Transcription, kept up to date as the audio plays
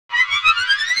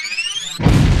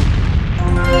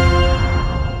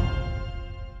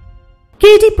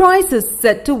Price is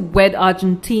set to wed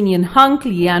Argentinian hunk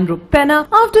Leandro Pena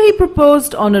after he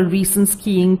proposed on a recent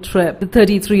skiing trip. The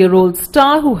 33-year-old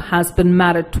star, who has been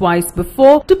married twice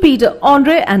before to Peter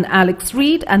Andre and Alex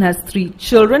Reed and has 3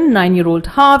 children, 9-year-old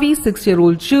Harvey,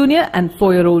 6-year-old Junior and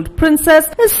 4-year-old Princess,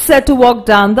 is set to walk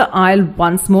down the aisle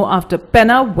once more after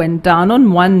Pena went down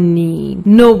on one knee.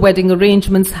 No wedding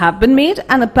arrangements have been made,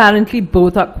 and apparently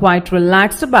both are quite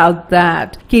relaxed about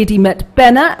that. Katie met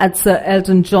Pena at Sir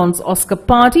Elton John's Oscar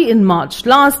party in March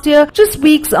last year, just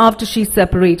weeks after she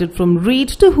separated from Reed,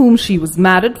 to whom she was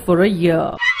married for a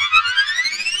year.